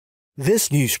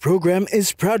This news program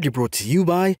is proudly brought to you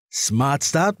by Smart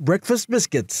Start Breakfast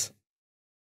Biscuits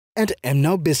and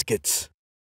Now Biscuits.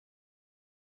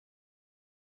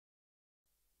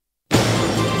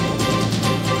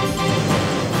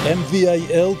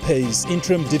 MVIL pays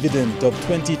interim dividend of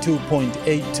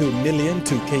 22.82 million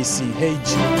to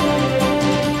KCH.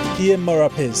 PM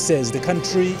Marape says the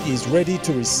country is ready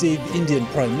to receive Indian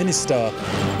Prime Minister.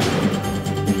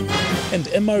 And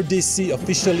MRDC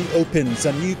officially opens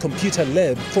a new computer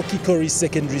lab for Kikori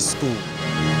Secondary School.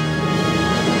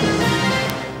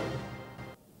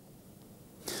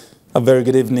 A very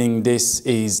good evening. This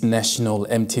is National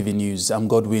EMTV News. I'm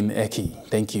Godwin Eki.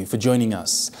 Thank you for joining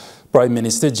us. Prime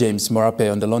Minister James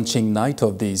Marape on the launching night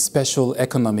of the Special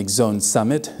Economic Zone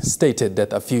Summit stated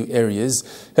that a few areas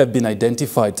have been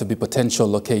identified to be potential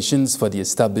locations for the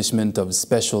establishment of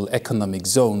Special Economic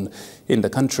Zone in the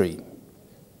country.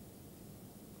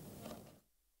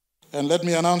 And let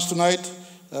me announce tonight,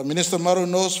 Minister Maru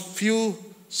knows few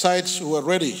sites who are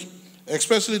ready,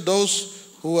 especially those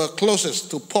who are closest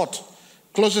to port,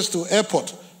 closest to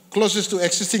airport, closest to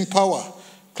existing power,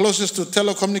 closest to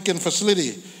telecommunication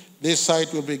facility. This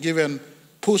site will be given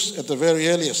push at the very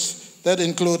earliest. That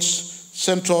includes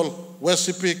Central, West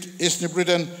Sepik, East New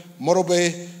Britain, Moro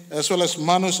Bay, as well as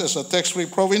Manus as a tax-free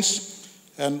province,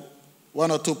 and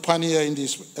one or two pioneer in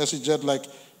this SEZ like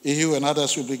EU and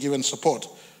others will be given support.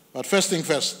 But first thing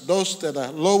first, those that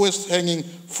are lowest hanging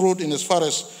fruit in as far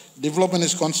as development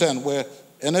is concerned, where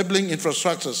enabling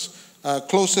infrastructures are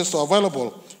closest or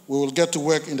available, we will get to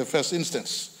work in the first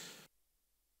instance.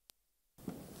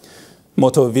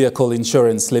 Motor Vehicle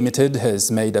Insurance Limited has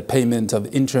made a payment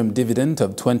of interim dividend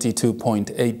of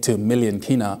 22.82 million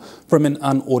kina from an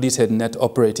unaudited net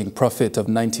operating profit of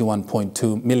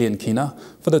 91.2 million kina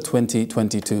for the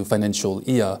 2022 financial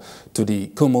year to the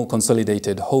Kumul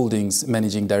Consolidated Holdings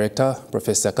Managing Director,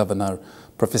 Professor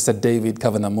David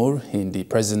Kavanagh in the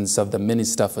presence of the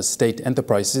Minister for State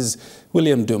Enterprises,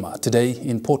 William Duma, today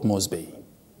in Port Moresby.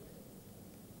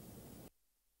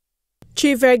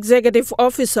 Chief Executive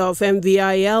Officer of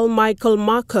MVIL, Michael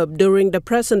Markup, during the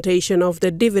presentation of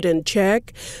the dividend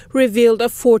check, revealed a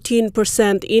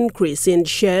 14% increase in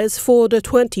shares for the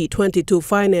 2022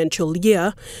 financial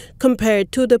year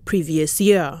compared to the previous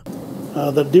year.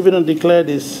 The dividend declared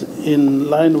is in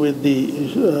line with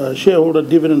the shareholder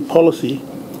dividend policy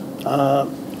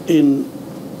in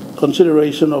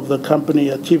consideration of the company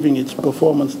achieving its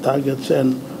performance targets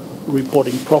and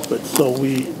reporting profits. So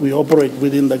we operate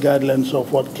within the guidelines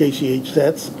of what KCH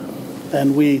sets,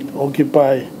 and we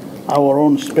occupy our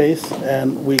own space,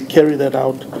 and we carry that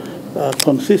out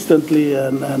consistently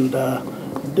and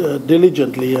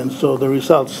diligently, and so the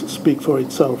results speak for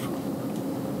itself.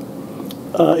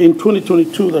 In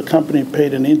 2022, the company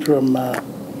paid an interim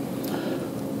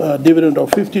dividend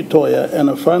of 50 toya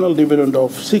and a final dividend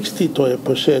of 60 toya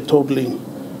per share, totaling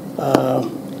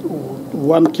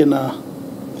 1 kina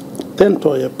 10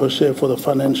 toya per share for the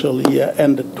financial year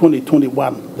and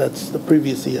 2021, that's the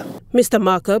previous year. Mr.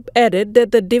 Markup added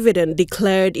that the dividend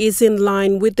declared is in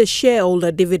line with the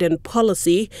shareholder dividend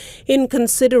policy in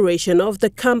consideration of the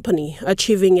company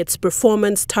achieving its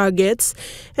performance targets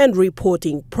and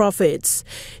reporting profits.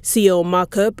 CEO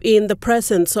Markup, in the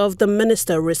presence of the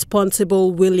Minister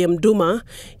responsible, William Duma,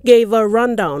 gave a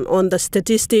rundown on the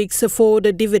statistics for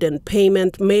the dividend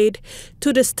payment made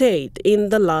to the state in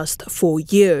the last 4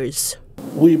 years.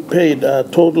 We paid a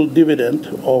total dividend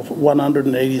of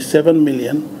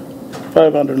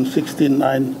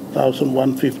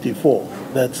 187,569,154.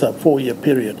 That's a 4-year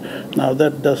period. Now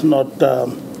that does not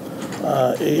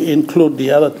include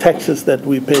the other taxes that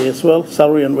we pay as well,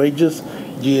 salary and wages,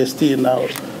 GST. Now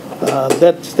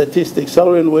that statistic,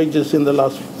 salary and wages in the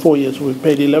last 4 years we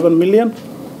paid 11 million,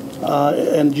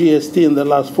 and GST in the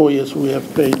last 4 years we have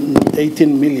paid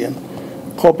 18 million.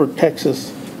 Corporate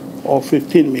taxes of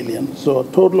 15 million. So a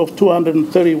total of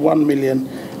 231 million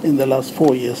in the last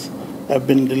 4 years have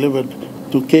been delivered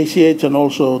to KCH and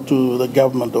also to the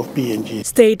government of PNG.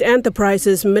 State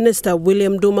Enterprises Minister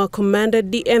William Duma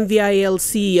commended the MVIL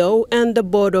CEO and the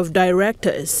Board of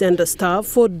Directors and the staff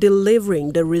for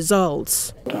delivering the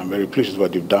results. I'm very pleased with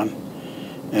what you've done,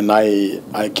 and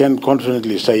I can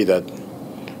confidently say that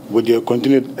with your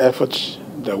continued efforts,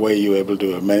 the way you're able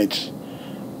to manage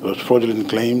those fraudulent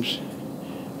claims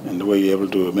and the way you're able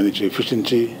to manage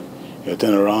efficiency, your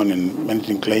turnaround in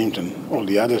managing claims and all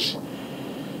the others,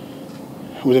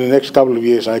 within the next couple of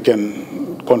years, I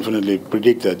can confidently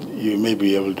predict that you may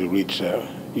be able to reach,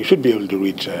 you should be able to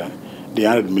reach the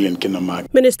 100 million kina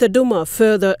mark. Minister Duma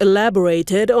further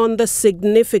elaborated on the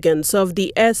significance of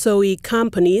the SOE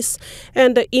companies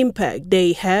and the impact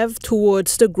they have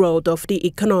towards the growth of the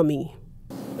economy.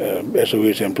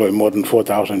 SOEs employ more than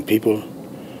 4,000 people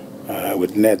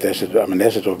with net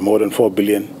assets of more than 4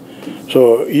 billion.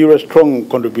 So you're a strong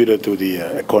contributor to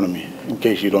the economy, in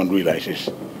case you don't realize this.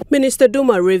 Minister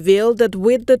Duma revealed that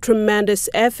with the tremendous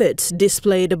efforts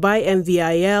displayed by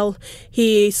MVIL,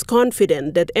 he is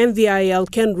confident that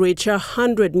MVIL can reach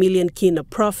 100 million kina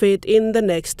profit in the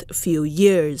next few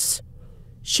years.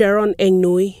 Sharon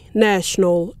Engnui,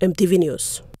 National EMTV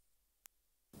News.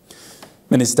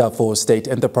 Minister for State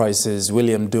Enterprises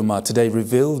William Duma today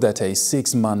revealed that a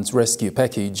 6-month rescue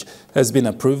package has been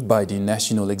approved by the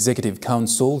National Executive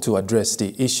Council to address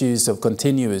the issues of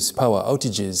continuous power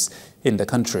outages in the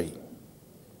country.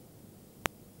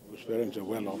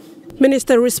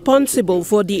 Minister responsible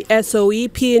for the SOE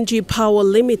PNG Power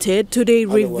Limited today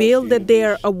revealed that they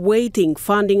are awaiting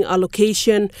funding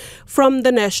allocation from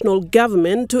the national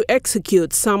government to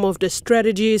execute some of the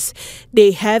strategies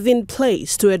they have in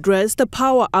place to address the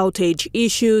power outage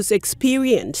issues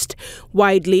experienced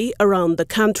widely around the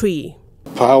country.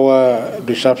 Power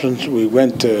disruptions, we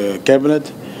went to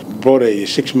Cabinet, brought a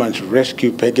 6-month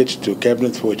rescue package to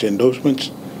Cabinet for its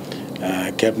endorsements.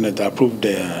 Cabinet approved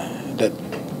that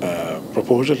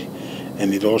proposal,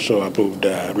 and it also approved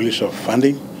the release of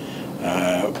funding.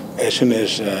 As soon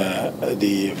as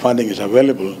the funding is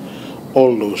available,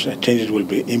 all those changes will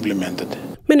be implemented.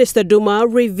 Minister Duma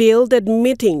revealed that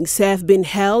meetings have been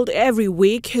held every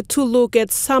week to look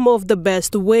at some of the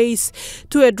best ways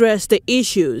to address the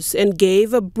issues and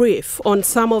gave a brief on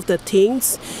some of the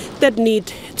things that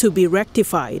need to be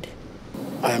rectified.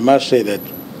 I must say that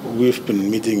we've been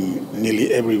meeting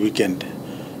nearly every weekend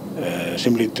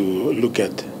simply to look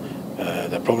at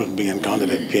the problems being encountered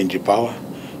at PNG Power.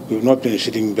 We've not been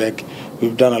sitting back.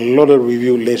 We've done a lot of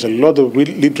review, there's a lot of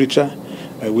literature.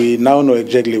 We now know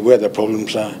exactly where the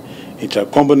problems are. It's a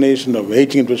combination of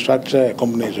aging infrastructure, a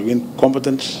combination of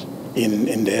incompetence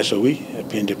in the SOE at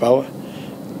PNG Power,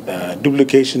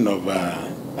 duplication of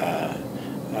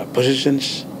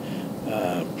positions,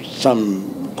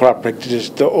 some corrupt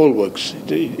practices, the all works.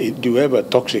 You have a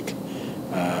toxic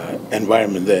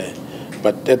environment there,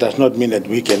 but that does not mean that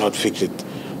we cannot fix it.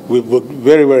 We've worked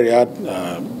very, very hard.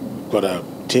 Got a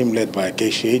team led by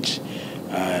KCH.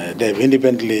 They've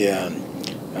independently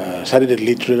studied the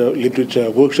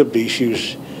literature, workshop the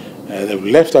issues. They've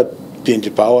left out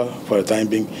PNG Power for the time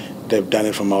being. They've done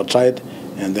it from outside,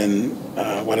 and then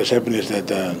what has happened is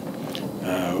that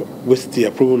with the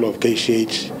approval of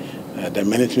KCH, the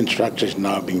management structure is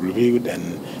now being reviewed,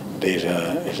 and there's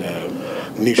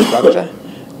a new structure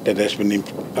that has been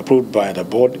approved by the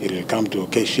board. It will come to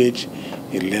KCH,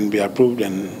 it will then be approved,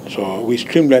 and so we're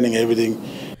streamlining everything.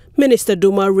 Minister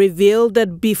Duma revealed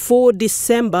that before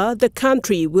December, the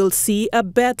country will see a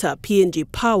better PNG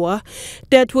Power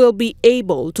that will be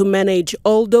able to manage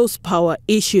all those power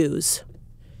issues.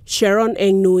 Sharon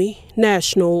Engnui,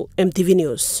 National EMTV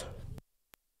News.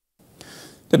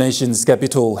 The nation's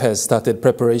capital has started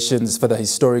preparations for the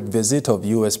historic visit of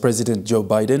U.S. President Joe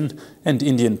Biden and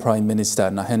Indian Prime Minister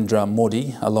Narendra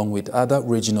Modi, along with other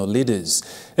regional leaders.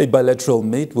 A bilateral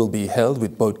meet will be held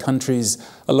with both countries,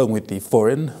 along with the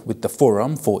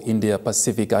Forum for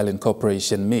India-Pacific Island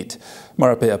Cooperation meet.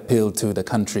 Marape appealed to the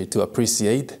country to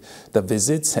appreciate the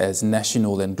visits as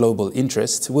national and global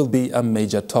interest will be a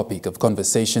major topic of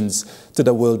conversations to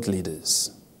the world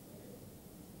leaders.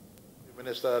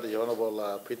 Minister, the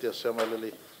Honourable Peter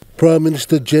Semalili. Prime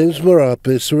Minister James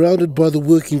Marape, surrounded by the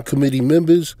Working Committee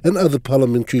members and other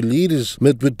parliamentary leaders,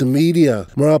 met with the media.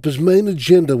 Marape's main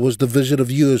agenda was the visit of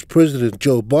U.S. President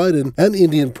Joe Biden and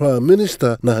Indian Prime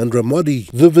Minister Narendra Modi.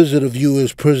 The visit of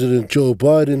U.S. President Joe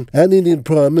Biden and Indian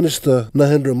Prime Minister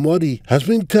Narendra Modi has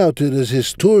been touted as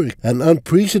historic and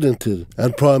unprecedented,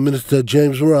 and Prime Minister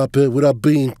James Marape, without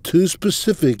being too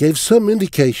specific, gave some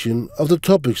indication of the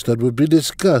topics that would be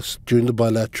discussed during the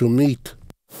bilateral meet.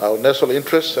 Our national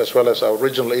interests as well as our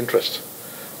regional interests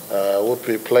would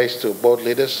be placed to both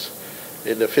leaders.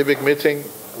 In the FIBIC meeting,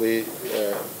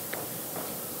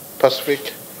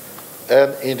 Pacific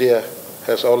and India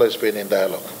has always been in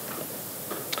dialogue.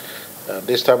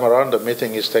 This time around, the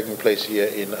meeting is taking place here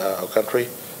in our country,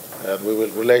 and we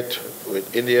will relate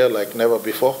with India like never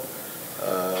before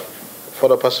for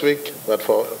the Pacific, but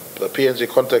for the PNG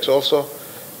context also,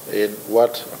 in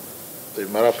what the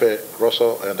Marape,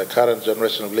 Rosso, and the current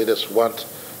generation of leaders want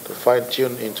to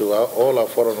fine-tune into all our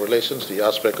foreign relations, the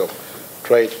aspect of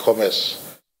trade, commerce.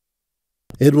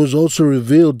 It was also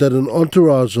revealed that an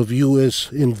entourage of U.S.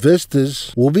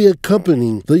 investors will be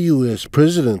accompanying the U.S.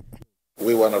 president.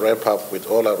 We want to ramp up with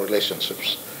all our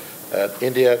relationships.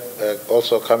 India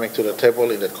also coming to the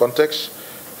table in that context.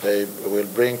 They will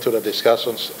bring to the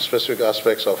discussions specific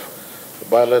aspects of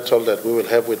bilateral that we will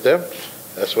have with them,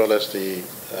 as well as the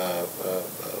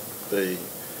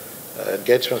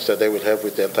engagements that they will have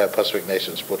with the entire Pacific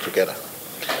nations put together.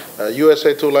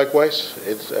 USA too, likewise.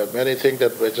 It's many things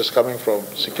that we're just coming from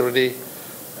security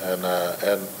and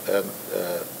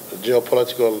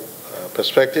geopolitical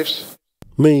perspectives.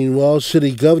 Meanwhile,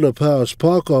 City Governor Powers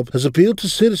Parkop has appealed to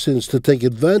citizens to take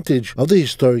advantage of the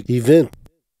historic event.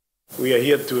 We are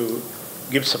here to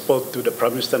give support to the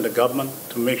Prime Minister and the government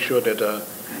to make sure that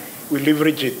we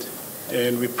leverage it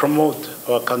and we promote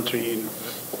our country in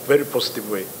a very positive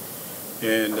way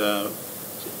and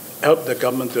help the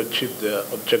government to achieve the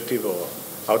objective or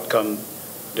outcome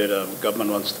that the government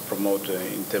wants to promote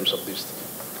in terms of this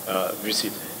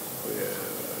visit,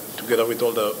 together with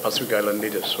all the Pacific Island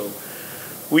leaders. So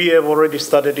we have already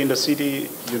started in the city,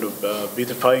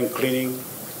 beautifying, cleaning,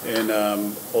 and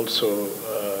also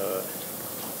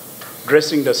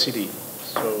dressing the city.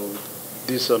 So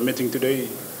this meeting today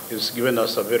has given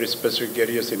us a very specific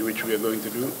areas in which we are going to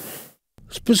do.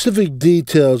 Specific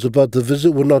details about the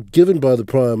visit were not given by the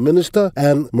Prime Minister,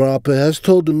 and Marape has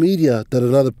told the media that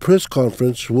another press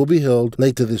conference will be held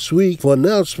later this week for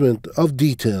announcement of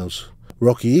details.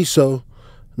 Rocky Iso,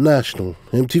 National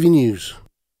EMTV News.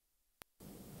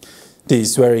 The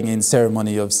swearing-in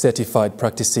ceremony of certified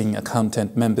practicing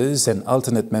accountant members and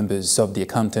alternate members of the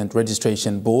Accountant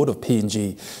Registration Board of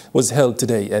PNG was held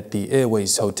today at the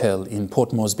Airways Hotel in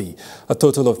Port Moresby. A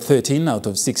total of 13 out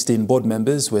of 16 board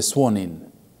members were sworn in.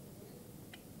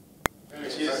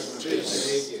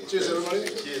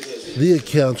 The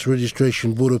Accounts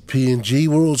Registration Board of PNG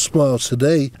were all smiles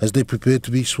today as they prepared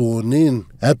to be sworn in.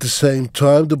 At the same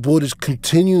time, the board is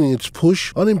continuing its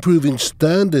push on improving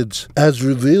standards, as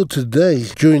revealed today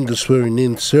during the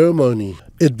swearing-in ceremony.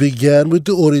 It began with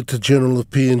the Auditor General of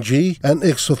PNG and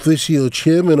ex-officio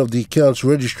chairman of the Accounts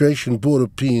Registration Board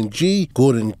of PNG,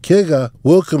 Gordon Kega,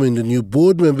 welcoming the new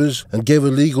board members and gave a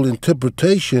legal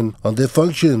interpretation on their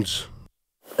functions.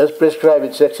 As prescribed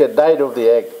in Section 9 of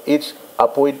the Act, each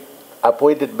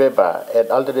appointed member and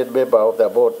alternate member of the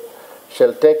board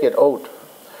shall take an oath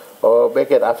or make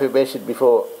an affirmation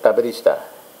before the minister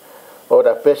or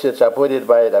the persons appointed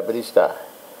by the minister,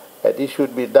 and this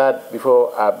should be done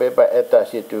before a member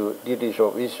enters into duties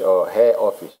of his or her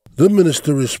office. The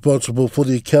minister responsible for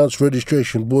the Accounts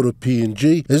Registration Board of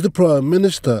PNG is the Prime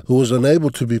Minister, who was unable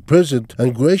to be present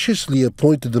and graciously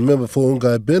appointed the member for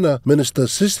Ungai Bena, Minister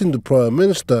assisting the Prime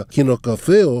Minister, Kinoka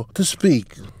Feo, to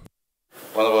speak.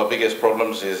 One of our biggest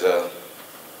problems is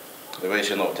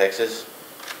evasion of taxes,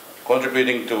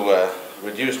 contributing to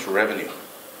reduced revenue.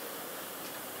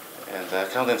 And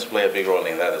accountants play a big role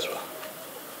in that as well.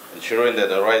 Ensuring that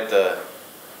the right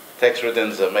tax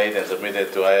returns are made and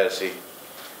submitted to IRC,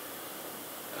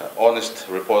 honest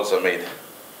reports are made.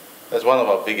 That's one of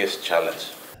our biggest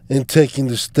challenges. In taking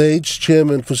the stage,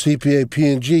 Chairman for CPA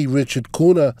PNG, Richard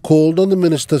Kuna, called on the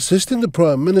Minister assisting the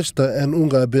Prime Minister and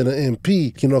Ungai Bena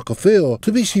MP, Kinoka Feo,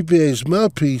 to be CPA's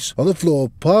mouthpiece on the floor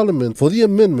of Parliament for the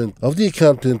amendment of the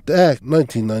Accountant Act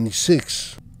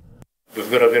 1996.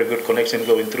 We've got a very good connection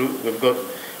going through. We've got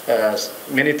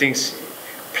many things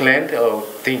planned or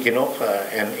thinking of,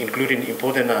 and including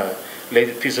important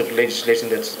piece of legislation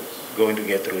that's going to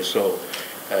get through. So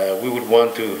we would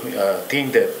want to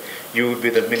think that you would be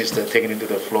the minister taking it to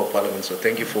the floor of Parliament. So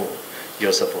thank you for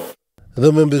your support.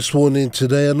 The members sworn in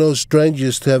today are no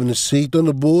strangers to having a seat on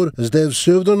the board, as they have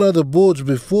served on other boards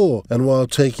before, and while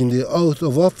taking their oath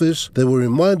of office, they were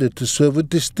reminded to serve with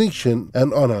distinction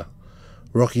and honour.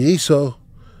 Rocky Iso,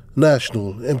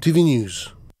 National EMTV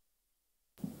News.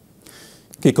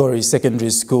 Kikori Secondary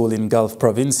School in Gulf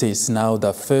Province is now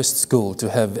the first school to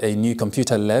have a new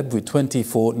computer lab with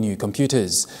 24 new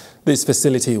computers. This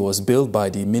facility was built by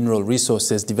the Mineral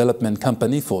Resources Development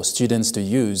Company for students to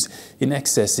use in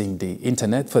accessing the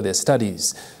internet for their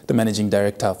studies. The Managing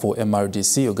Director for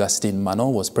MRDC, Augustine Mano,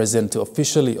 was present to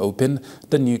officially open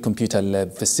the new computer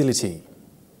lab facility.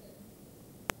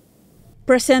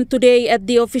 Present today at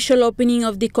the official opening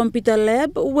of the computer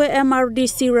lab were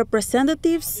MRDC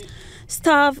representatives,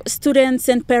 staff, students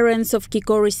and parents of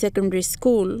Kikori Secondary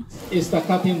School. It's the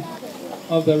cutting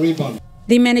of the ribbon.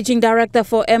 The Managing Director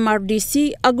for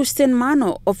MRDC, Augustine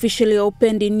Mano, officially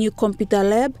opened the new computer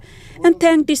lab and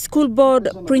thanked the school board,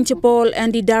 principal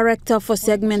and the director for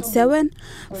Segment 7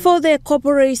 for their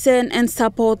cooperation and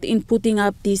support in putting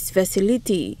up this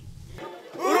facility.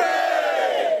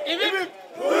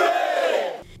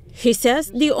 He says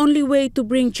the only way to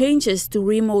bring changes to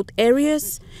remote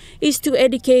areas is to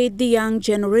educate the young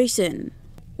generation.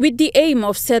 With the aim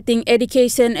of setting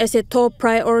education as a top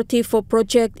priority for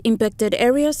project-impacted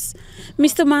areas,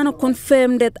 Mr. Mano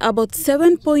confirmed that about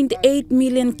 7.8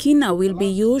 million kina will be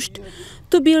used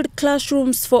to build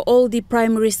classrooms for all the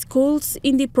primary schools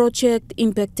in the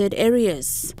project-impacted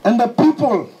areas. And the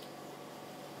people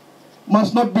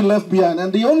must not be left behind.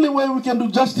 And the only way we can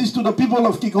do justice to the people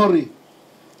of Kikori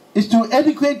is to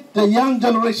educate the young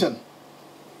generation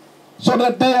so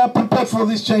that they are prepared for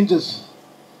these changes.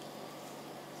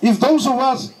 If those of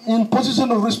us in position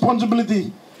of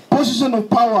responsibility, position of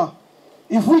power,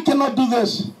 if we cannot do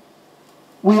this,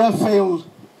 we have failed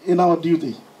in our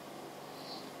duty.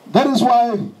 That is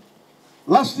why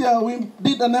last year we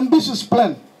did an ambitious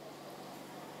plan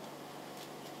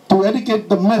to educate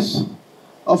the mass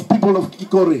of people of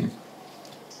Kikori.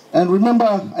 And remember,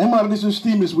 MRDC's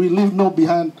team is we leave no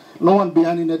one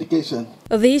behind in education.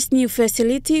 This new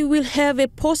facility will have a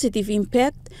positive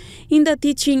impact in the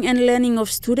teaching and learning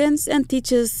of students and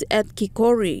teachers at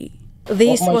Kikori.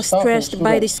 This was stressed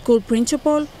by the school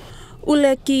principal,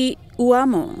 Uleki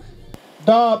Uamo.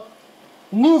 The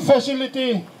new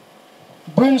facility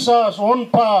brings us on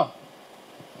par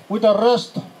with the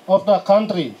rest of the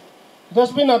country. It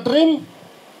has been a dream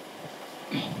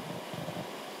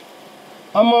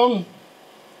among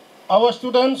our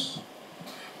students,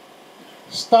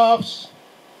 staffs,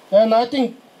 and I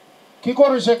think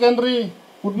Kikori Secondary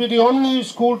would be the only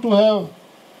school to have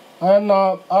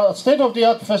a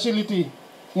state-of-the-art facility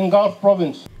in Gulf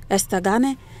Province.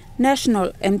 Estagane,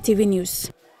 National EMTV News.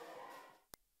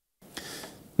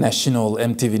 National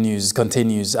EMTV News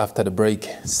continues after the break.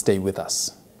 Stay with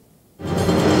us.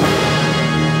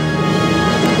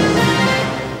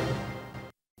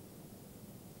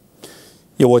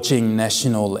 You're watching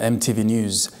National EMTV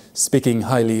News. Speaking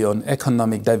highly on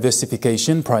economic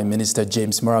diversification, Prime Minister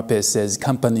James Marape says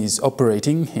companies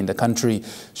operating in the country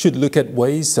should look at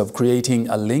ways of creating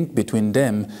a link between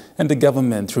them and the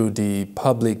government through the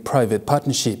public-private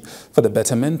partnership for the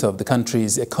betterment of the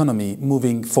country's economy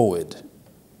moving forward.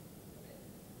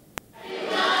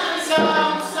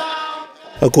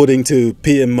 According to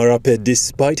PM Marape,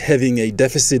 despite having a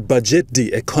deficit budget,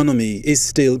 the economy is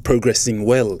still progressing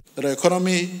well. The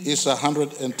economy is a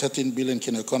 113 billion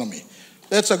kina economy.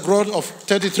 That's a growth of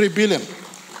 33 billion.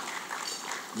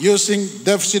 Using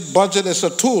deficit budget as a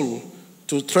tool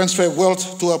to transfer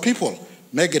wealth to our people,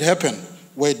 make it happen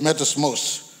where it matters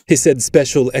most. He said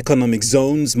special economic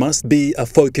zones must be a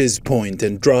focus point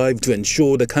and drive to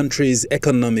ensure the country's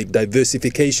economic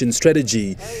diversification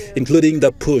strategy, including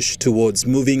the push towards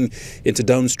moving into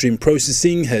downstream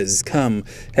processing, has come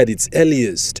at its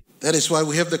earliest. That is why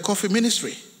we have the coffee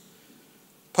ministry.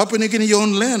 Papua New Guinea, your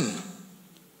own land.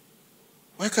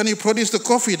 Why can't you produce the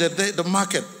coffee that the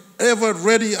market ever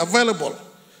ready, available?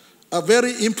 A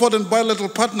very important bilateral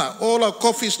partner. All our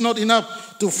coffee is not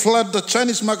enough to flood the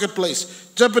Chinese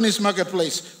marketplace, Japanese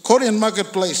marketplace, Korean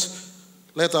marketplace,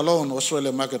 let alone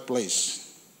Australian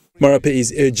marketplace. Marape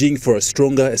is urging for a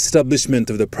stronger establishment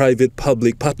of the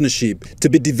private-public partnership to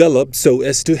be developed so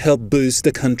as to help boost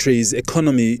the country's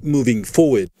economy moving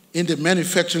forward. In the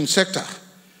manufacturing sector,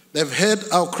 they've heard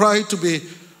our cry to be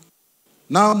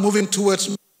now moving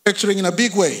towards manufacturing in a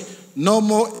big way. No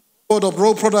more export of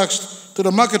raw products to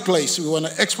the marketplace. We want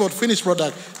to export finished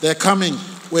product. They're coming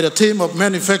with a team of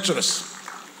manufacturers.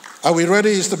 Are we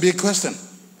ready is the big question.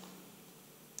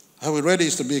 Are we ready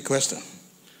is the big question.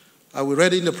 Are we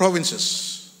ready in the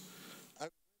provinces?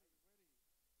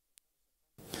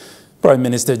 Prime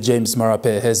Minister James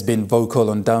Marape has been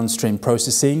vocal on downstream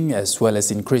processing as well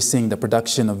as increasing the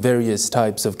production of various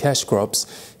types of cash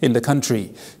crops in the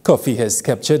country. Coffee has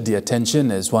captured the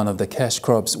attention as one of the cash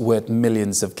crops worth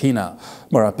millions of kina.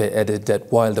 Marape added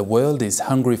that while the world is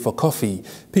hungry for coffee,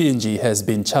 PNG has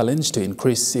been challenged to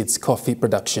increase its coffee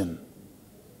production.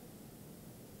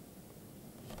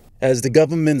 As the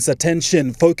government's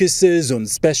attention focuses on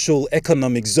special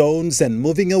economic zones and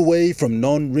moving away from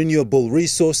non-renewable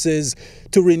resources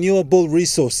to renewable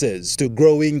resources to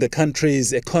growing the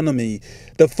country's economy,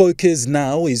 the focus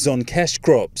now is on cash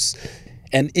crops.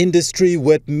 An industry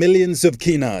worth millions of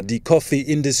kina, the coffee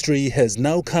industry has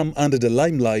now come under the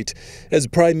limelight, as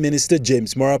Prime Minister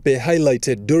James Marape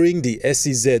highlighted during the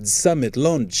SEZ Summit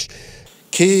launch.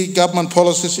 Key government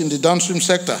policies in the downstream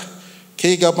sector,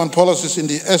 key government policies in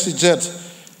the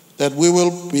SEZ that we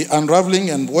will be unraveling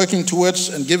and working towards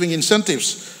and giving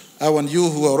incentives. I want you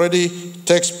who are already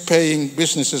tax-paying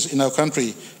businesses in our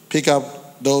country, pick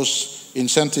up those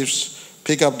incentives,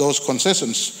 pick up those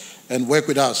concessions and work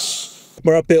with us.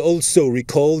 Marape also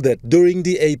recalled that during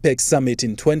the APEC summit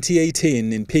in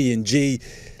 2018 in PNG,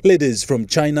 leaders from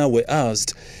China were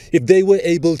asked if they were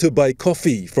able to buy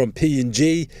coffee from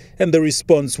PNG, and the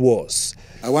response was,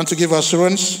 I want to give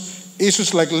assurance,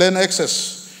 issues like land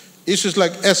access, issues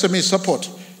like SME support,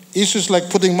 issues like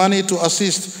putting money to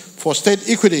assist for state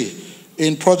equity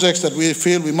in projects that we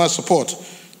feel we must support,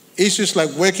 issues like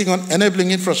working on enabling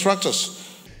infrastructures.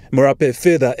 Marape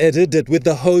further added that with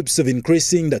the hopes of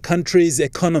increasing the country's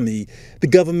economy, the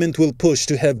government will push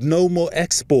to have no more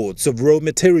exports of raw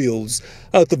materials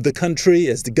out of the country,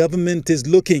 as the government is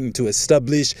looking to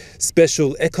establish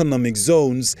special economic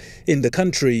zones in the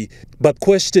country, but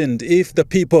questioned if the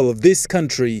people of this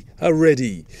country are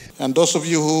ready. And those of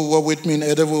you who were with me in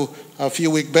Edevu a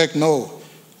few weeks back know,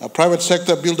 a private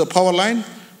sector built a power line.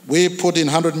 We put in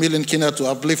 100 million kina to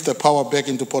uplift the power back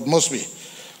into Port Moresby.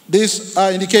 These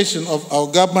are indications of our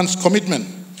government's commitment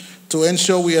to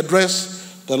ensure we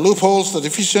address the loopholes, the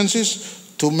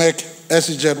deficiencies, to make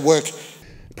SEZ work.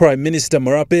 Prime Minister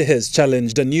Marape has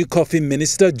challenged the new coffee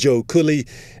minister, Joe Cooley,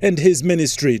 and his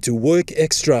ministry to work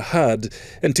extra hard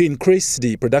and to increase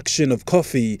the production of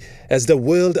coffee as the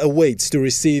world awaits to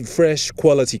receive fresh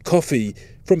quality coffee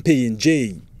from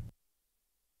PNG.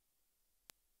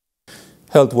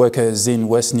 Health workers in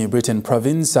West New Britain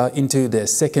province are into their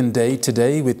second day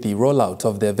today with the rollout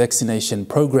of their vaccination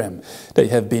program. They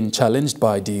have been challenged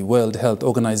by the World Health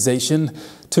Organization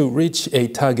to reach a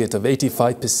target of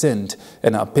 85%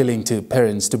 and are appealing to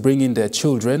parents to bring in their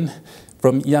children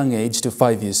from young age to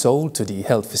 5 years old to the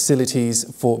health facilities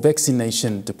for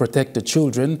vaccination to protect the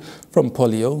children from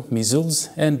polio, measles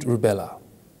and rubella.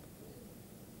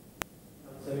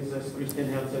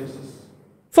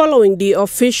 Following the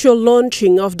official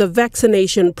launching of the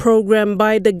vaccination program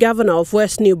by the Governor of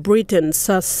West New Britain,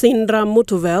 Sasindra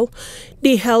Mutuvel,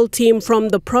 the health team from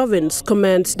the province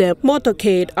commenced their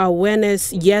motorcade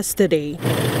awareness yesterday.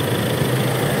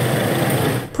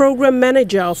 Program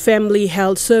Manager of Family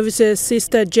Health Services,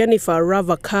 Sister Jennifer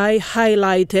Ravakai,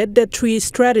 highlighted that 3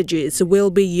 strategies will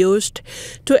be used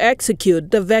to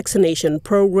execute the vaccination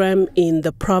program in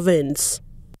the province.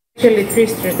 Actually, 3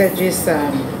 strategies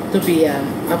to be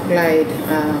applied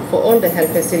for all the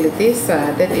health facilities.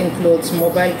 That includes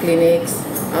mobile clinics,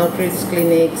 outreach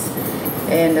clinics,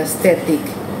 and static.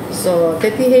 So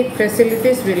 38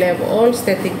 facilities will have all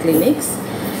static clinics,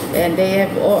 and they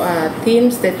have all,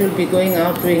 teams that will be going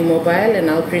out doing mobile and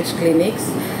outreach clinics.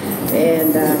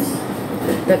 And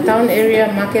the town area,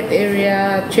 market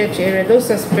area, church area, those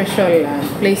are special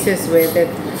places where that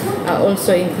are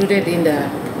also included in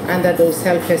under those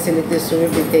health facilities who will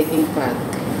be taking part.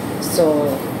 So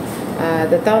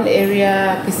the town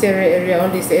area, Kisera area, all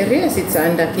these areas, it's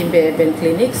under Kimbe Urban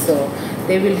Clinic, so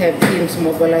they will have teams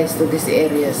mobilized to these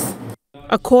areas.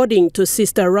 According to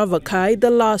Sister Ravakai,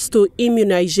 the last 2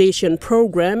 immunization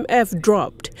programs have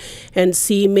dropped, and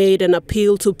she made an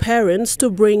appeal to parents to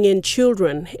bring in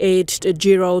children aged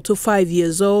 0 to 5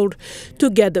 years old to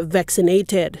get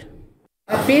vaccinated.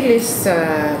 Appeal is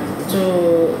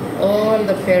to all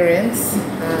the parents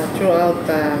throughout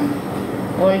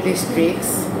all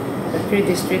districts, the 3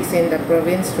 districts in the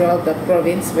province, throughout the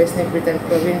province, West New Britain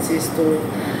province, is to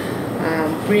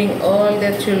bring all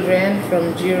their children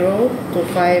from 0 to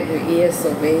 5 years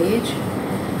of age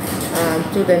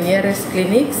to the nearest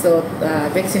clinics or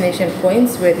vaccination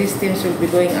points where these teams will be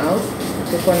going out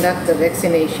to conduct the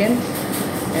vaccination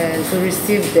and to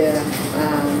receive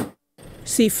the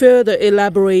She further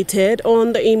elaborated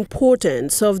on the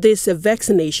importance of this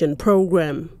vaccination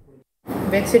program.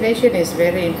 Vaccination is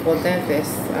very important as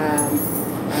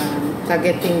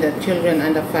targeting the children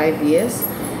under 5 years,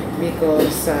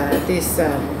 because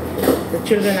the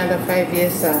children under 5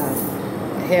 years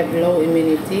have low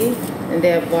immunity and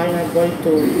they are vulnerable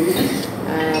to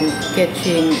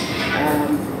catching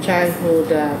childhood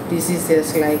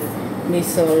diseases like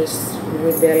measles,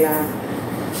 rubella,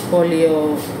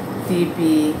 polio,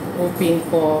 TB, whooping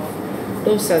cough.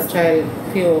 Those are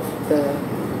few of the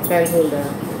childhood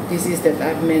diseases that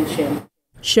I've mentioned.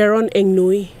 Sharon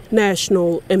Engnui,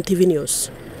 National EMTV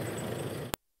News.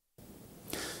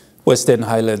 Western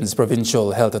Highlands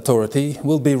Provincial Health Authority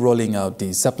will be rolling out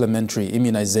the supplementary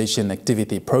immunization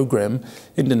activity program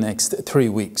in the next 3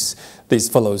 weeks. This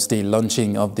follows the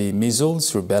launching of the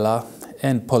measles, rubella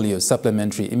and polio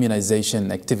supplementary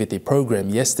immunization activity program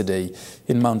yesterday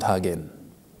in Mount Hagen.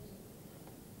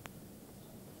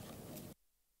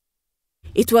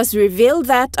 It was revealed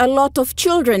that a lot of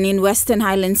children in Western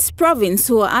Highlands Province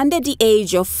who are under the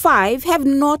age of 5 have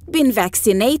not been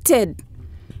vaccinated.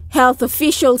 Health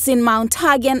officials in Mount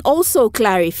Hagen also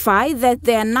clarify that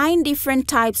there are 9 different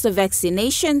types of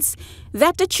vaccinations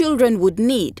that the children would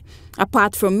need,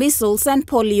 apart from measles and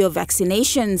polio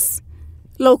vaccinations.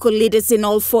 Local leaders in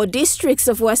all 4 districts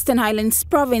of Western Highlands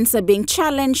Province are being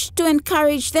challenged to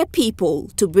encourage their people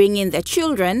to bring in their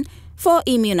children for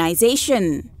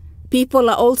immunization. People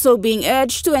are also being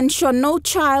urged to ensure no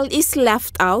child is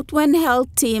left out when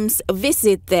health teams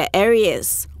visit their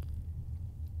areas.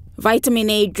 Vitamin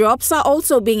A drops are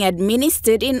also being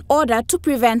administered in order to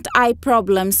prevent eye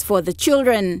problems for the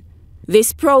children.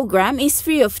 This program is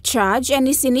free of charge and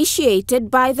is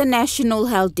initiated by the National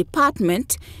Health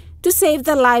Department to save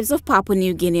the lives of Papua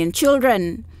New Guinean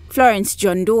children. Florence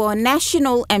Jonduo,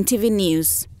 National EMTV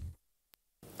News.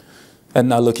 And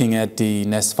now looking at the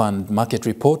Nest Fund market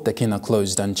report, the kina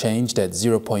closed unchanged at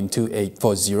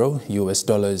 $0.2840 US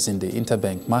dollars in the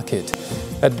interbank market.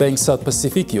 At Bank South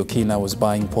Pacific, your kina was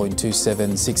buying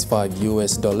 $0.2765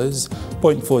 US dollars,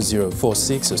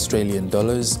 $0.4046 Australian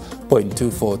dollars,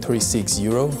 $0.2436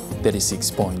 euro,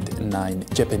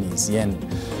 36.9 Japanese yen.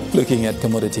 Looking at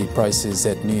commodity prices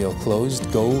at New York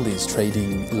closed, gold is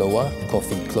trading lower,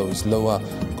 coffee closed lower,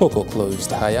 cocoa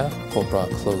closed higher, copra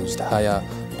closed higher,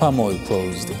 palm oil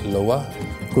closed lower,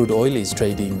 crude oil is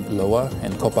trading lower,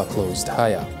 and copper closed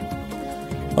higher.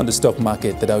 On the stock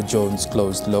market, the Dow Jones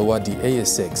closed lower, the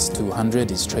ASX 200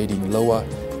 is trading lower,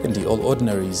 and the All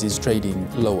Ordinaries is trading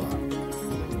lower.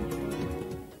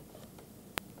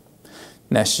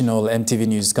 National EMTV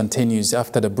News continues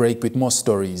after the break with more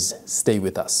stories. Stay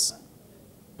with us.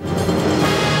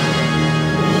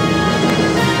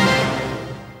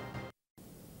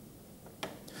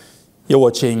 You're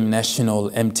watching National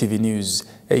EMTV News.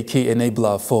 A key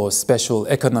enabler for special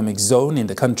economic zone in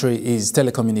the country is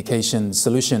telecommunication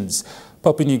solutions.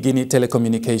 Papua New Guinea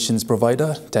telecommunications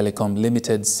provider, Telecom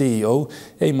Limited CEO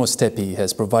Amos Tepi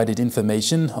has provided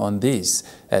information on this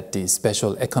at the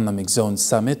Special Economic Zone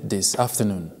Summit this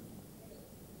afternoon.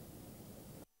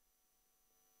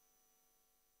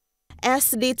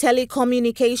 As the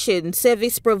telecommunication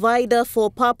service provider for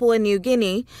Papua New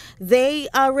Guinea, they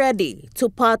are ready to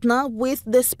partner with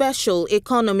the Special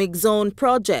Economic Zone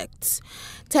projects.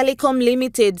 Telecom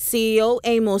Limited CEO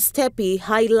Amos Tepi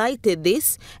highlighted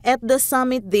this at the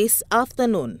summit this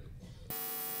afternoon.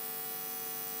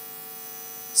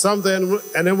 Some of the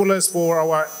enablers for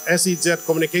our SEZ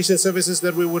communication services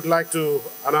that we would like to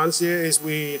announce here is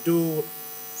we do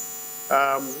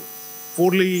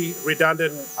fully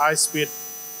redundant high-speed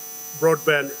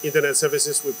broadband internet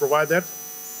services. We provide that.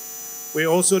 We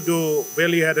also do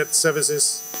value-added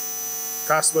services,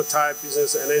 customer type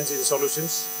business and engine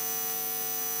solutions.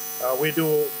 We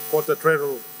do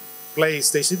quarter-trail play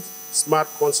station, smart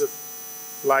concept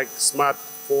like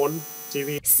smartphone,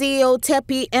 TV. CEO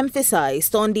Tepi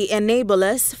emphasized on the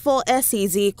enablers for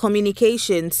SEZ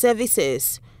communication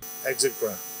services.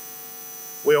 Etc.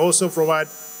 We also provide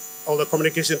all the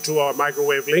communication through our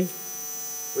microwave link,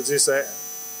 which is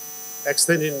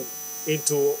extending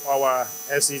into our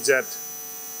SEZ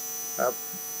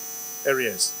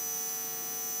areas.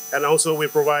 And also we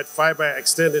provide fiber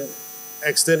extending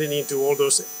into all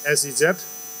those SEZ.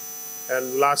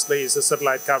 And lastly is the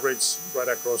satellite coverage right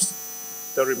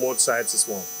across the remote sites as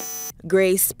well.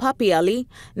 Grace Papiali,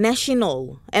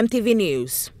 National EMTV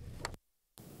News.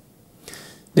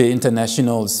 The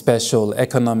International Special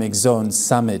Economic Zone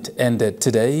Summit ended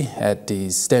today at the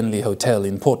Stanley Hotel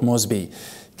in Port Moresby.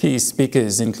 Key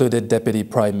speakers included Deputy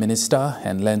Prime Minister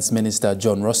and Lands Minister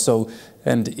John Rosso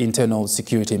and Internal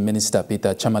Security Minister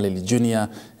Peter Chamalili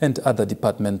Jr. and other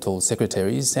departmental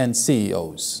secretaries and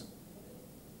CEOs.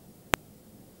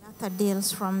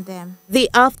 Deals from them. The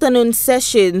afternoon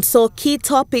session saw key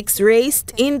topics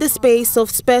raised in the space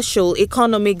of Special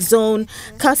Economic Zone,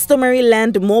 customary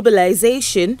land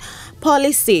mobilization,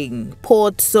 policing,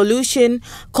 port solution,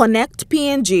 Connect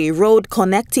PNG road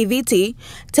connectivity,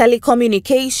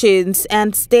 telecommunications,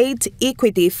 and state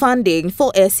equity funding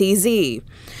for SEZ.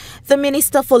 The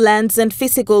Minister for Lands and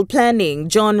Physical Planning,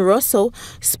 John Rosso,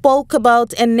 spoke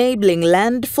about enabling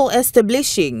land for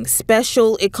establishing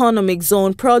special economic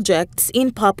zone projects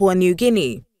in Papua New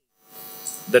Guinea.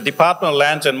 The Department of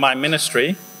Lands and my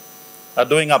ministry are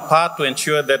doing our part to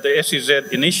ensure that the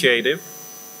SEZ initiative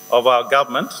of our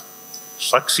government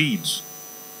succeeds.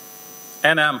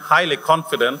 And I'm highly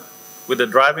confident with the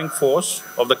driving force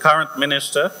of the current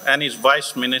minister and his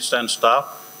vice minister and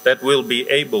staff that we'll be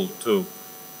able to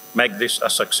make this a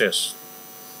success.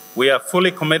 We are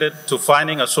fully committed to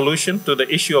finding a solution to the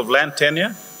issue of land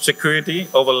tenure, security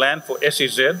over land for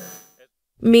SEZ.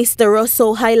 Mr.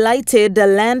 Rosso highlighted the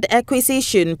land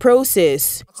acquisition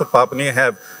process. So Papua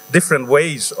have different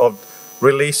ways of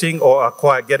releasing or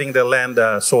getting the land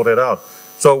sorted out.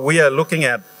 So we are looking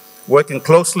at working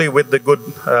closely with the good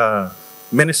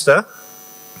Minister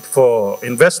for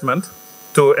Investment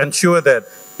to ensure that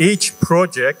each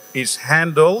project is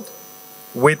handled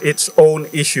with its own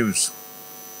issues.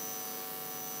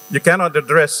 You cannot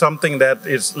address something that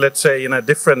is, let's say, in a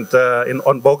different,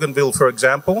 on Bougainville, for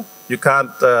example, you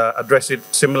can't address it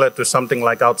similar to something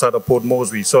like outside of Port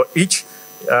Moresby. So each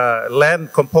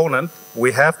land component,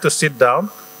 we have to sit down,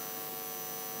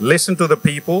 listen to the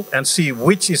people, and see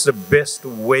which is the best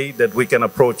way that we can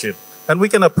approach it. And we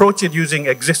can approach it using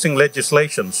existing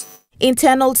legislations.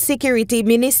 Internal Security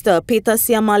Minister Peter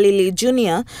Siamalili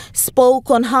Jr.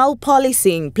 spoke on how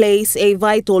policing plays a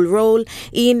vital role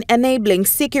in enabling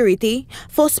security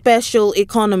for special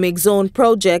economic zone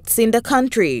projects in the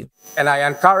country. And I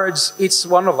encourage each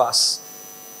one of us,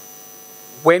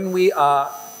 when we are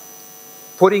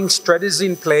putting strategies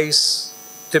in place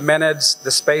to manage the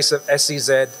space of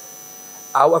SEZ,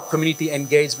 our community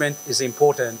engagement is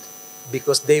important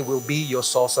because they will be your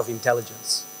source of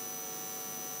intelligence.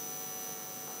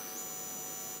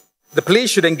 The police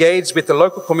should engage with the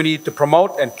local community to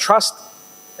promote and trust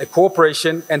a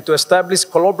cooperation and to establish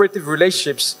collaborative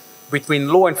relationships between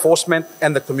law enforcement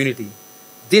and the community.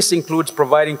 This includes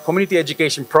providing community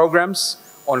education programs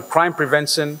on crime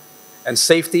prevention and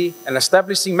safety and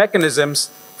establishing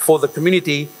mechanisms for the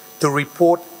community to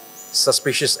report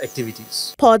suspicious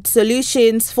activities. Port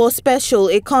solutions for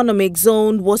special economic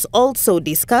zone was also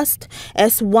discussed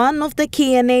as one of the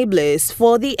key enablers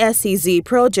for the SEZ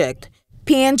project.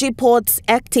 PNG Port's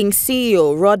acting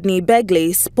CEO Rodney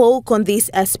Begley spoke on this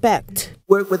aspect.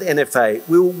 Work with NFA.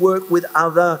 We will work with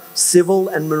other civil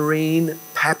and marine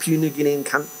Papua New Guinean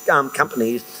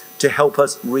companies to help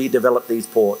us redevelop these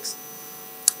ports.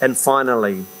 And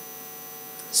finally,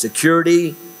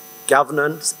 security,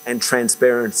 governance and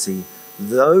transparency.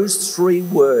 Those three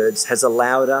words has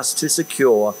allowed us to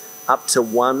secure up to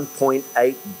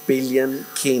 1.8 billion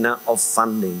kina of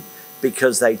funding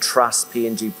because they trust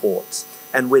PNG Ports.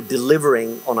 And we're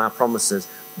delivering on our promises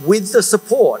with the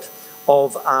support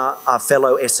of our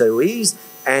fellow SOEs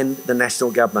and the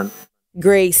national government.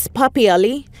 Grace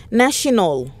Papiali,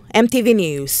 National EMTV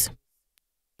News.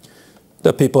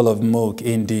 The people of Mook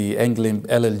in the Anglim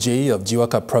LLG of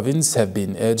Jiwaka Province have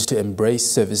been urged to embrace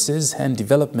services and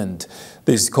development.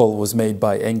 This call was made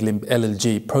by Anglim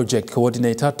LLG Project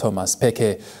Coordinator Thomas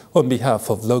Peke on behalf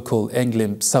of local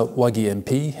Anglim South Wagi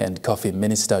MP and Coffee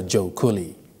Minister Joe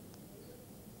Cooley.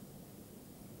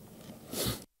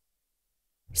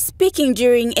 Speaking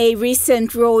during a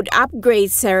recent road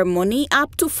upgrade ceremony,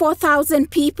 up to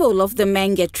 4,000 people of the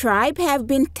Menge tribe have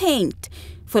been thanked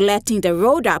for letting the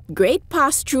road upgrade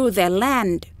pass through their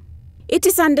land. It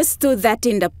is understood that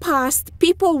in the past,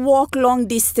 people walk long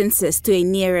distances to a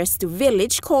nearest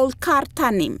village called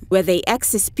Kartanim, where they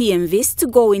access PMVs to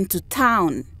go into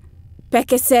town.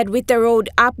 Peke said with the road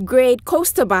upgrade,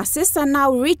 coaster buses are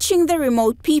now reaching the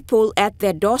remote people at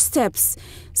their doorsteps,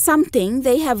 something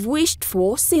they have wished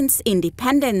for since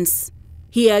independence.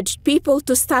 He urged people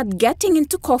to start getting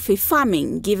into coffee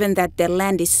farming, given that their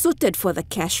land is suited for the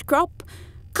cash crop,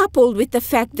 coupled with the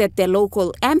fact that their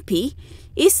local MP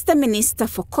is the Minister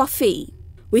for Coffee.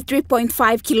 With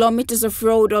 3.5 kilometers of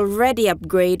road already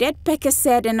upgraded, Peke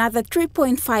said another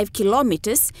 3.5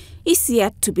 kilometers is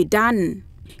yet to be done.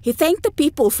 He thanked the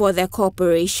people for their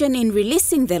cooperation in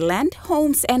releasing their land,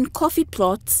 homes and coffee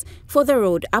plots for the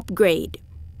road upgrade.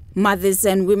 Mothers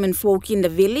and women folk in the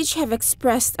village have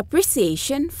expressed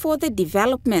appreciation for the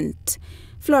development.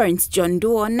 Florence John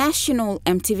Doe, National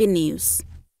EMTV News.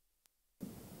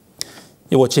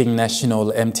 You're watching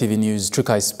National EMTV News.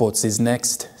 Trukai Sports is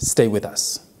next. Stay with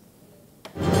us.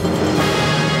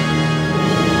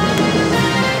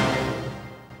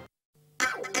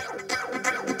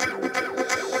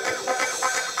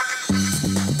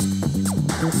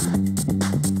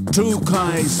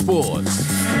 Trukai Sports.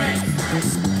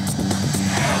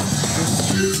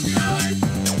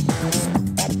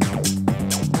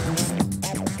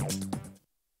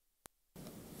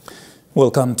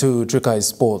 Welcome to Trukai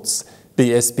Sports.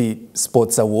 The SP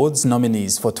Sports Awards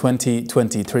nominees for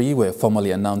 2023 were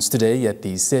formally announced today at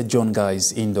the Sir John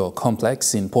Guy's Indoor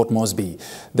Complex in Port Moresby.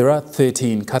 There are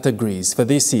 13 categories for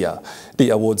this year. The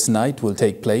awards night will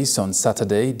take place on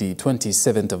Saturday, the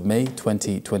 27th of May,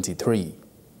 2023.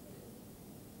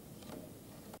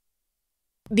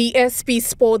 The SP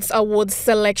Sports Awards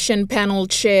Selection Panel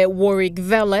Chair Warwick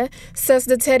Velle says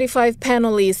the 35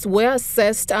 panelists were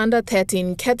assessed under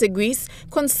 13 categories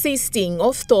consisting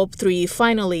of top 3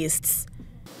 finalists.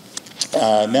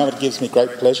 Now it gives me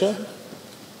great pleasure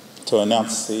to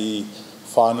announce the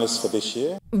finalists for this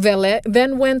year. Vele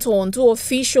then went on to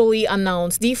officially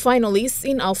announce the finalists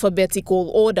in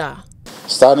alphabetical order.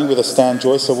 Starting with the Stan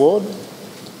Joyce Award,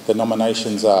 the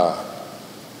nominations are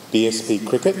BSP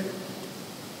Cricket,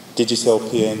 Digicel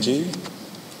PNG,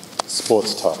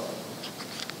 Sports Top.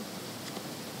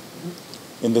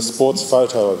 In the Sports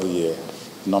Photo of the Year,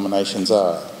 the nominations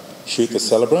are Shoot the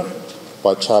Celebrant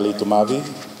by Charlie Dumavi,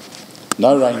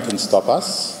 No Rain Can Stop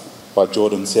Us by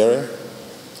Jordan Serra,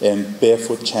 and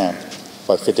Barefoot Champ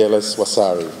by Fidelis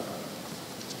Wasari.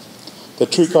 The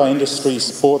Trukai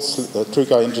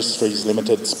Industries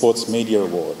Limited Sports Media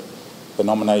Award. The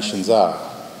nominations are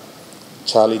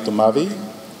Charlie Dumavi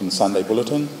from the Sunday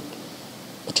Bulletin,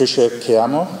 Patricia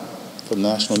Kiamo from the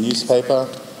National Newspaper,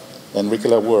 and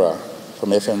Rikila Wura from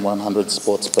FM 100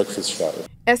 Sports Breakfast Show.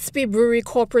 SP Brewery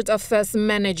Corporate Affairs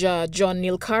Manager John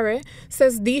Nilkare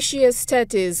says this year's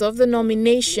status of the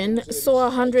nomination saw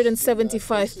a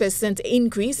 175%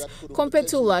 increase compared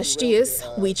to last year's,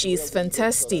 which is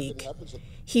fantastic.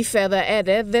 He further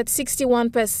added that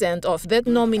 61% of that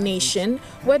nomination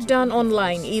were done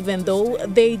online, even though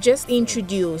they just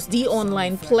introduced the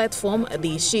online platform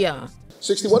this year.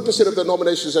 61% of the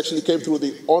nominations actually came through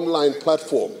the online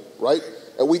platform, right?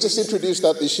 And we just introduced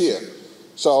that this year.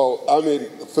 So, I mean,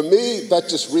 for me, that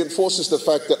just reinforces the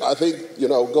fact that I think,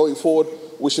 going forward,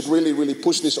 we should really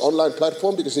push this online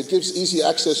platform because it gives easy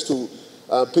access to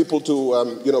people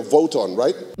to, vote on,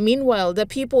 right? Meanwhile, the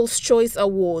People's Choice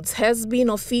Awards has been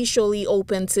officially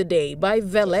opened today by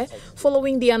Vele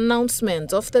following the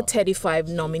announcement of the 35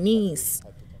 nominees.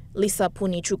 Lisa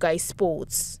Puni, Trukai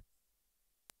Sports.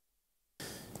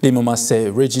 The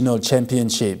Momase Regional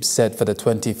Championship, set for the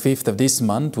 25th of this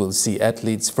month, will see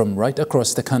athletes from right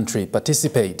across the country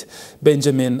participate.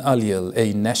 Benjamin Aliel,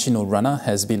 a national runner,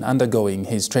 has been undergoing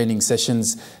his training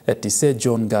sessions at the St.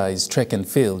 John Guy's Track and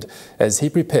Field as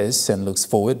he prepares and looks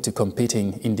forward to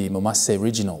competing in the Momase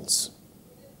Regionals.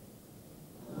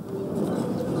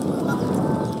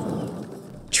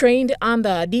 Trained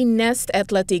under the Nest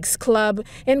Athletics Club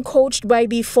and coached by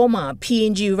the former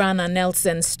PNG runner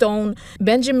Nelson Stone,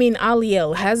 Benjamin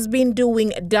Aliel has been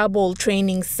doing double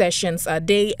training sessions a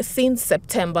day since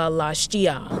September last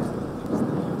year.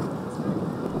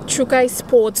 Trukai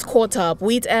Sports caught up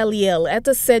with Aliel at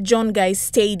the St. John Guy's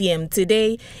Stadium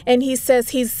today, and he says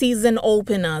his season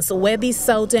openers were the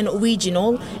Southern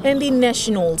Regional and the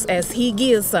Nationals as he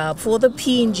gears up for the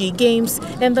PNG Games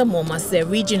and the Momase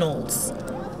Regionals.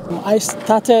 I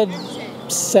started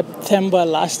September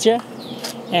last year,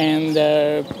 and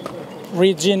the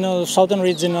Southern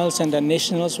Regionals and the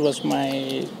Nationals was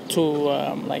my two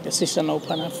like a season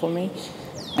opener for me.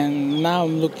 And now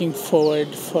I'm looking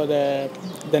forward for the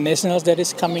Nationals that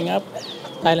is coming up,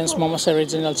 Islands Momase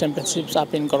Regional Championships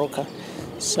up in Goroka.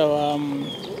 So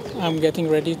I'm getting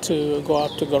ready to go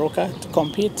up to Goroka to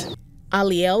compete.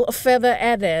 Aliel further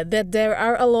added that there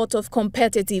are a lot of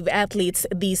competitive athletes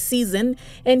this season,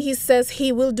 and he says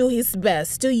he will do his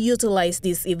best to utilize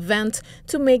this event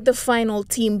to make the final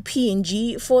Team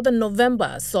PNG for the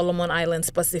November Solomon Islands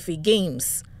Pacific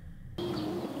Games.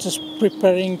 Just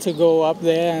preparing to go up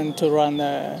there and to run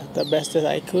the best that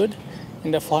I could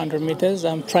in the 400 meters.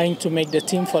 I'm trying to make the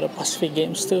team for the Pacific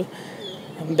Games too.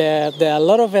 And there are a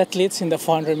lot of athletes in the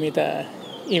 400 meter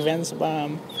events, but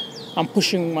I'm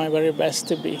pushing my very best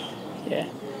to be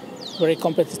very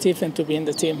competitive and to be in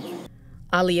the team.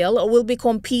 Aliel will be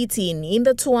competing in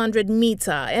the 200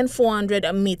 meter and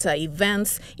 400 meter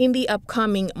events in the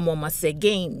upcoming Momase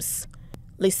Games.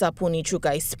 Lisa Puni,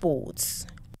 Trukai Sports.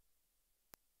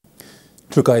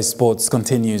 Trukai Sports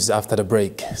continues after the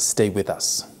break. Stay with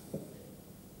us.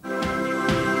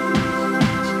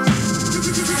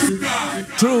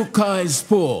 Trukai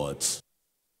Sports.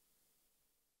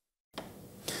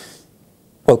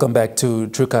 Welcome back to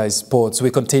Trukai Sports. We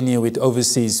continue with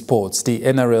overseas sports. The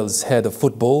NRL's head of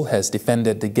football has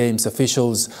defended the game's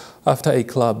officials after a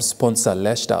club sponsor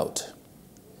lashed out.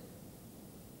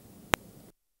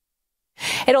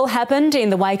 It all happened in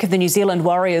the wake of the New Zealand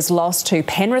Warriors' loss to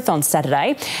Penrith on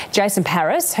Saturday. Jason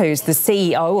Paris, who's the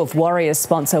CEO of Warriors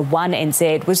sponsor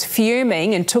 1NZ, was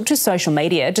fuming and took to social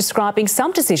media describing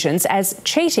some decisions as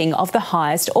cheating of the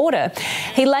highest order.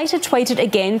 He later tweeted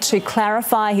again to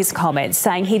clarify his comments,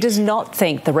 saying he does not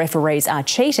think the referees are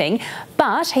cheating,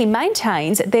 but he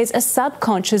maintains there's a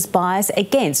subconscious bias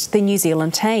against the New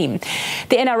Zealand team.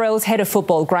 The NRL's head of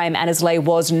football, Graham Annesley,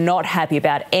 was not happy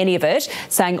about any of it,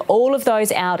 saying all of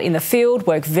those out in the field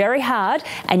work very hard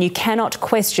and you cannot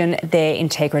question their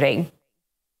integrity.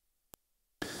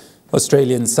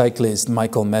 Australian cyclist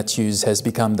Michael Matthews has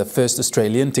become the first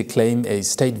Australian to claim a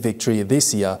state victory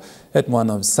this year at one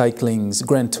of cycling's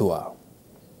Grand Tour.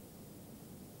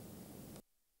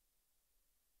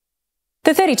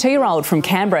 The 32-year-old from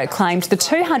Canberra claimed the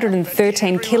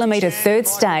 213-kilometre third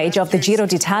stage of the Giro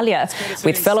d'Italia,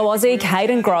 with fellow Aussie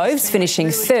Caden Groves finishing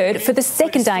third for the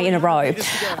second day in a row.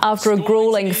 After a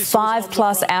gruelling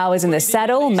 5+ hours in the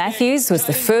saddle, Matthews was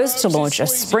the first to launch a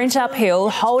sprint uphill,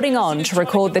 holding on to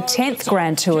record the 10th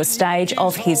Grand Tour stage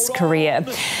of his career.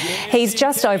 He's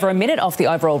just over a minute off the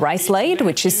overall race lead,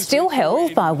 which is still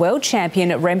held by world champion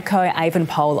Remco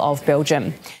Evenepoel of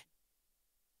Belgium.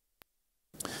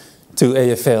 To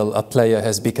AFL, a player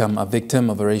has become a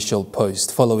victim of a racial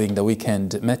post following the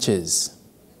weekend matches.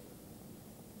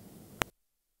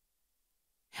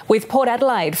 With Port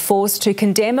Adelaide forced to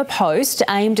condemn a post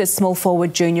aimed at small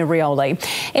forward Junior Rioli.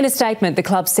 In a statement, the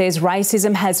club says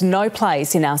racism has no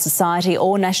place in our society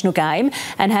or national game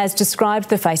and has described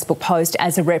the Facebook post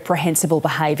as a reprehensible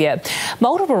behaviour.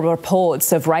 Multiple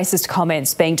reports of racist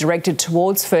comments being directed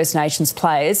towards First Nations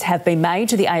players have been made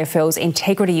to the AFL's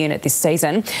integrity unit this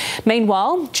season.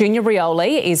 Meanwhile, Junior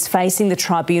Rioli is facing the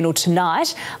tribunal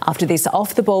tonight after this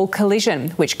off-the-ball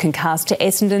collision, which can cast to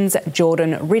Essendon's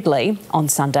Jordan Ridley on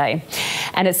Sunday.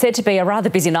 And it's said to be a rather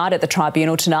busy night at the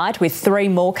tribunal tonight, with 3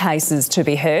 more cases to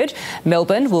be heard.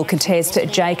 Melbourne will contest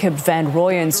Jacob Van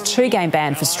Rooyen's 2-game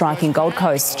ban for striking Gold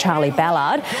Coast's Charlie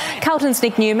Ballard. Carlton's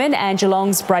Nick Newman and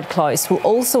Geelong's Brad Close will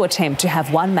also attempt to have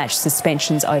 1-match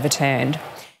suspensions overturned.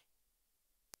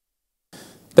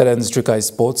 That ends Trukai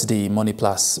Sports. The Money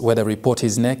Plus weather report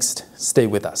is next. Stay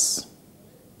with us.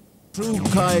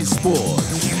 Trukai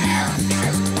Sports.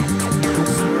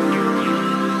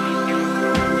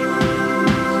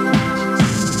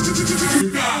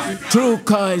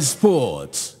 Trukai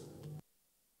Sports.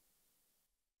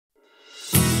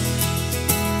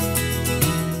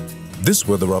 This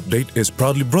weather update is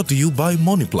proudly brought to you by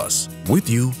MoneyPlus, with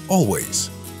you always.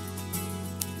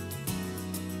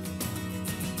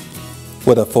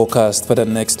 Weather forecast for the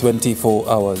next 24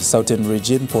 hours. Southern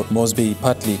region, Port Moresby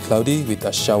partly cloudy with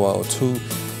a shower or 2.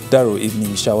 Daru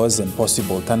evening showers and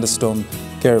possible thunderstorm.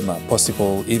 Kerma,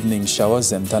 possible evening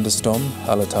showers and thunderstorm.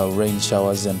 Alatau, rain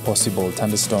showers and possible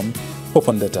thunderstorm.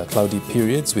 Popondetta, cloudy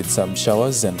periods with some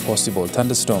showers and possible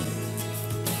thunderstorm.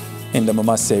 In the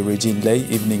Mamase region, Lay,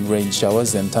 evening rain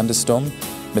showers and thunderstorm.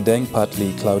 Medang,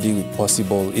 partly cloudy with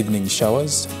possible evening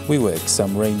showers. Wewak,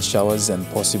 some rain showers and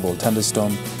possible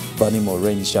thunderstorm. Banimo,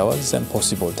 rain showers and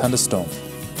possible thunderstorm.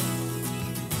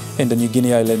 In the New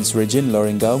Guinea Islands region,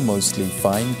 Lorengau, mostly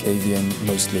fine. Kavieng,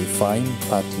 mostly fine,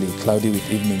 partly cloudy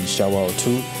with evening shower or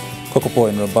 2. Kokopo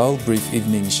and Rabaul, brief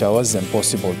evening showers and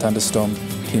possible thunderstorm.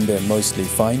 Kimbe, mostly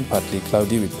fine, partly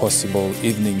cloudy with possible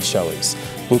evening showers.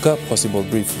 Buka, possible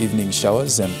brief evening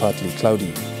showers and partly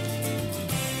cloudy.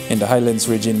 In the Highlands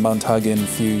region, Mount Hagen,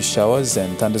 few showers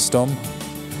and thunderstorm.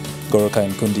 Goroka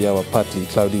and Kundiawa, partly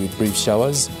cloudy with brief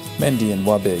showers. Mendi and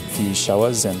Wabeg, few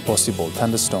showers and possible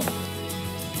thunderstorm.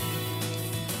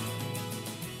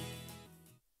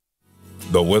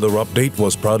 The weather update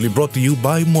was proudly brought to you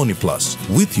by MoneyPlus,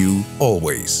 with you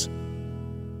always.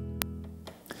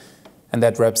 And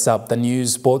that wraps up the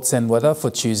news, sports and weather for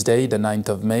Tuesday, the 9th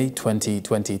of May,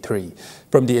 2023.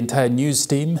 From the entire news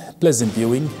team, pleasant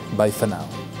viewing. Bye for now.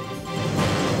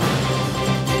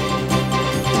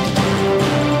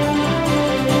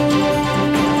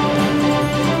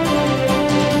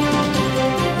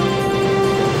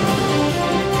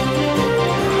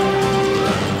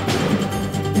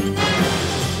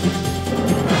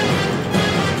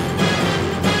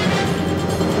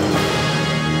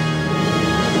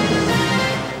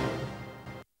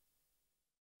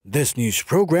 This news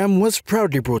program was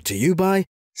proudly brought to you by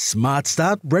Smart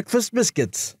Start Breakfast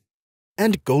Biscuits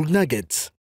and Gold Nuggets.